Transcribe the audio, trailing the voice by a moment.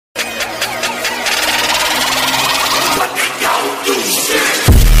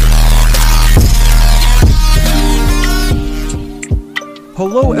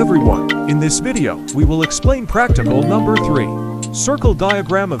Hello everyone, in this video, we will explain practical number 3. Circle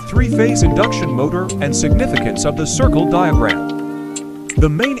diagram of three-phase induction motor and significance of the circle diagram. The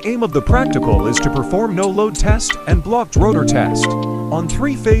main aim of the practical is to perform no-load test and blocked rotor test. On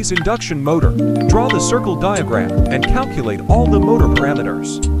three-phase induction motor, draw the circle diagram and calculate all the motor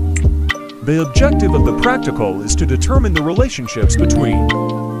parameters. The objective of the practical is to determine the relationships between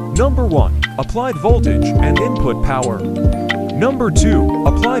Number 1. Applied voltage and input power. Number 2.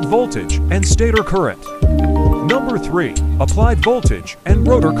 Applied voltage and stator current. Number 3. Applied voltage and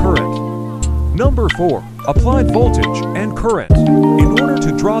rotor current. Number 4. Applied voltage and current. In order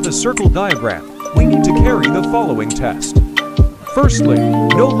to draw the circle diagram, we need to carry the following test. Firstly,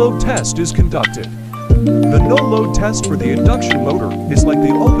 no-load test is conducted. The no-load test for the induction motor is like the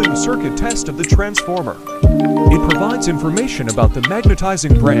open circuit test of the transformer. It provides information about the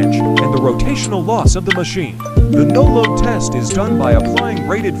magnetizing branch and the rotational loss of the machine. The no-load test is done by applying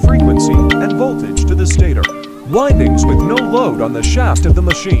rated frequency and voltage to the stator windings with no load on the shaft of the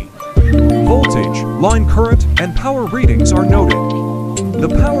machine. Voltage, line current, and power readings are noted. The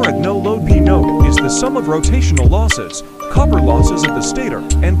power at no load P note is the sum of rotational losses, copper losses of the stator,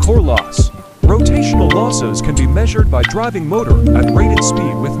 and core loss. Rotational losses can be measured by driving motor at rated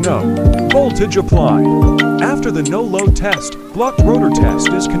speed with no voltage applied. After the no-load test, blocked rotor test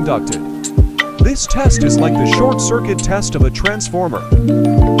is conducted. This test is like the short circuit test of a transformer.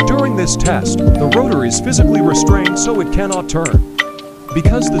 During this test, the rotor is physically restrained so it cannot turn.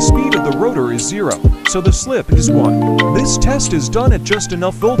 Because the speed of the rotor is 0, so the slip is 1. This test is done at just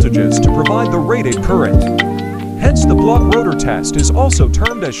enough voltages to provide the rated current. Hence, the block rotor test is also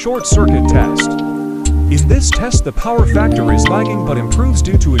termed as short circuit test. In this test, the power factor is lagging but improves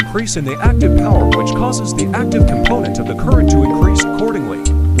due to increase in the active power, which causes the active component of the current to increase accordingly,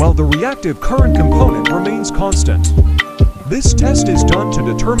 while the reactive current component remains constant. This test is done to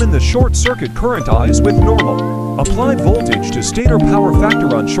determine the short circuit current is with normal applied voltage to stator power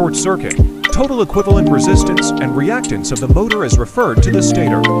factor on short circuit. Total equivalent resistance and reactance of the motor is referred to the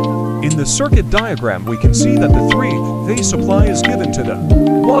stator. In the circuit diagram, we can see that the three-phase supply is given to the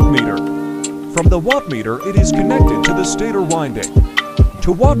wattmeter. From the wattmeter, it is connected to the stator winding.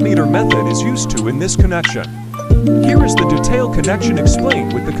 To wattmeter method is used to in this connection. Here is the detailed connection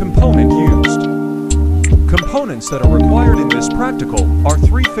explained with the component used. Components that are required in this practical are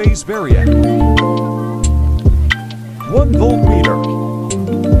three-phase variac, 1 voltmeter,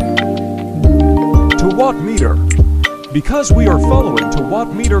 to wattmeter, because we are following to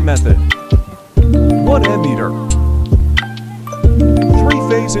wattmeter method, 1 ammeter,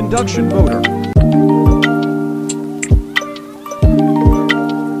 three-phase induction motor,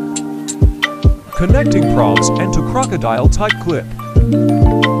 connecting prongs and to crocodile type clip,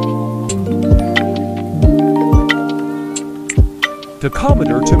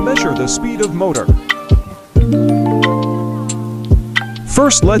 tachometer to measure the speed of motor.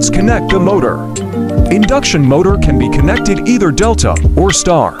 First, let's connect the motor. Induction motor can be connected either delta or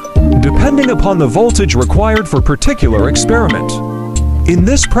star, depending upon the voltage required for particular experiment. In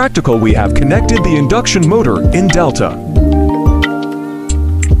this practical, we have connected the induction motor in delta.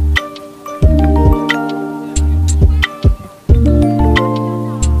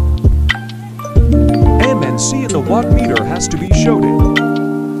 M and C in the wattmeter has to be showed.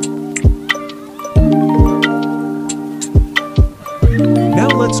 Now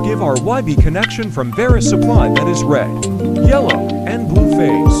let's give our YB connection from various supply, that is red, yellow, and blue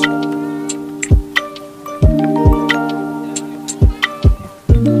phase.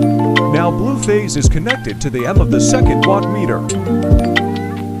 Now blue phase is connected to the M of the second wattmeter.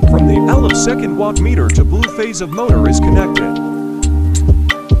 From the L of second wattmeter to blue phase of motor is connected.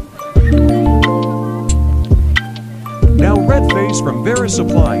 Now red phase from various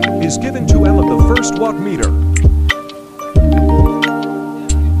supply is given to M of the first wattmeter.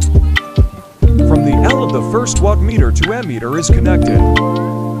 From the L of the first wattmeter to ammeter is connected.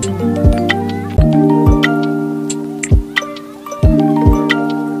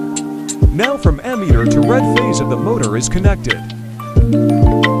 Now from ammeter to red phase of the motor is connected.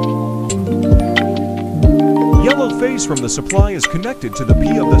 Yellow phase from the supply is connected to the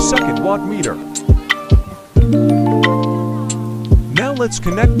P of the second wattmeter. Now let's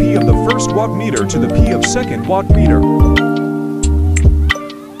connect P of the first wattmeter to the P of second wattmeter.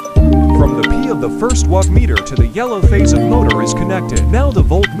 From the P of the first wattmeter to the yellow phase of motor is connected. Now the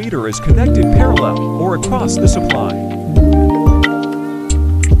voltmeter is connected parallel or across the supply.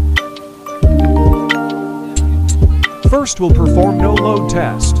 First, we'll perform no-load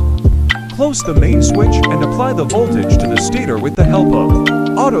test. Close the main switch and apply the voltage to the stator with the help of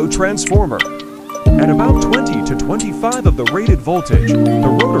auto transformer. At about 20 to 25 of the rated voltage,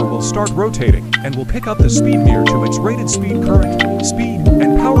 the rotor will start rotating and will pick up the speed near to its rated speed, current, speed,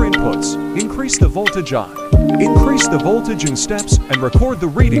 and power inputs. Increase the voltage on. Increase the voltage in steps and record the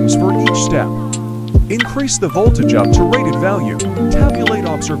readings for each step. Increase the voltage up to rated value. Tabulate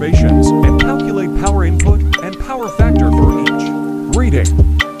observations and calculate power input and power factor for each reading.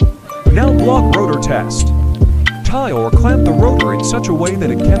 Now block rotor test. Tie or clamp the rotor in such a way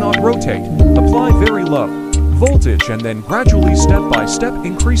that it cannot rotate. Apply very low voltage and then gradually step by step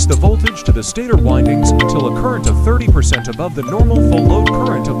increase the voltage to the stator windings until a current of 30% above the normal full load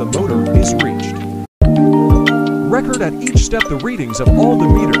current of the motor is reached. Record at each step the readings of all the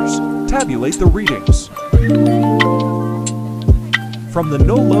meters. Tabulate the readings. From the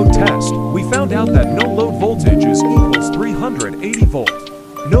no-load test, we found out that no-load voltage is equals 380 volt.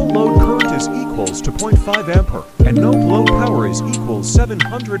 No-load current is equals to 0.5 ampere, and no-load power is equals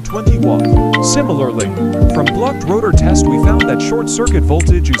 720 watt. Similarly, from blocked rotor test we found that short-circuit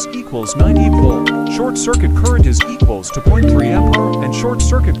voltage is equals 90 volt, short-circuit current is equals to 0.3 ampere, and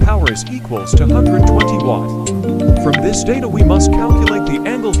short-circuit power is equals to 120 watt. From this data we must calculate the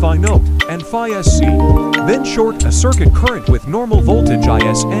angle phi naught and phi SC. Then short a circuit current with normal voltage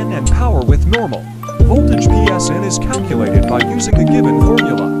ISN and power with normal voltage PSN is calculated by using the given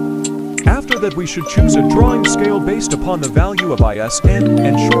formula. After that we should choose a drawing scale based upon the value of ISN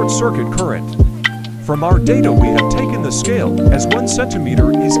and short circuit current. From our data we have taken the scale as 1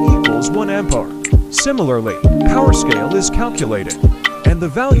 centimeter is equals 1 ampere. Similarly, power scale is calculated, and the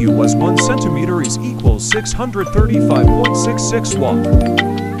value was 1 centimeter is equals 635.66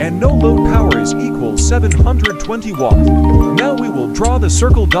 watt. And no-load power is equals 720 watt. Now we will draw the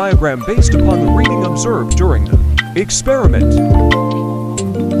circle diagram based upon the reading observed during the experiment.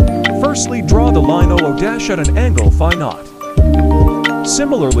 Firstly, draw the line OO' at an angle phi naught.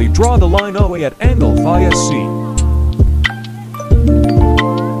 Similarly, draw the line OA at angle phi SC.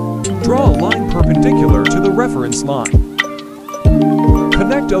 Draw a line perpendicular to the reference line.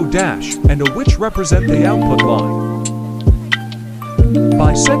 Connect O' and O which represent the output line.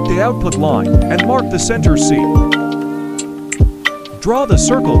 Bisect the output line and mark the center C. Draw the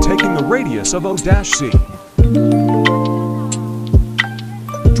circle taking the radius of O'(C).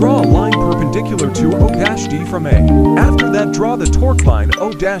 Draw a line perpendicular to O'(D) from A. After that, draw the torque line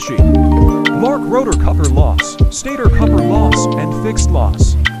O'(E). Mark rotor copper loss, stator copper loss, and fixed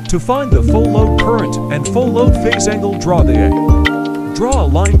loss. To find the full load current and full load phase angle, draw the A. Draw a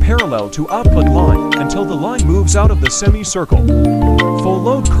line parallel to output line until the line moves out of the semicircle. Full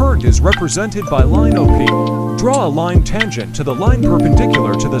load current is represented by line OP. Draw a line tangent to the line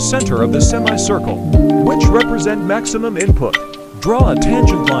perpendicular to the center of the semicircle, which represent maximum input. Draw a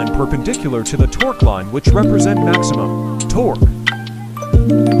tangent line perpendicular to the torque line which represent maximum torque.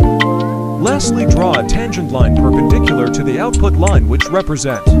 Lastly, draw a tangent line perpendicular to the output line which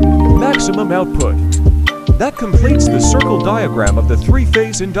represent maximum output. That completes the circle diagram of the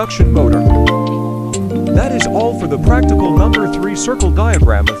three-phase induction motor. That is all for the practical number 3 circle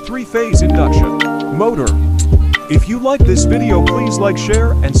diagram of three-phase induction motor. If you like this video, please like,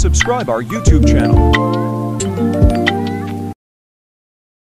 share, and subscribe our YouTube channel.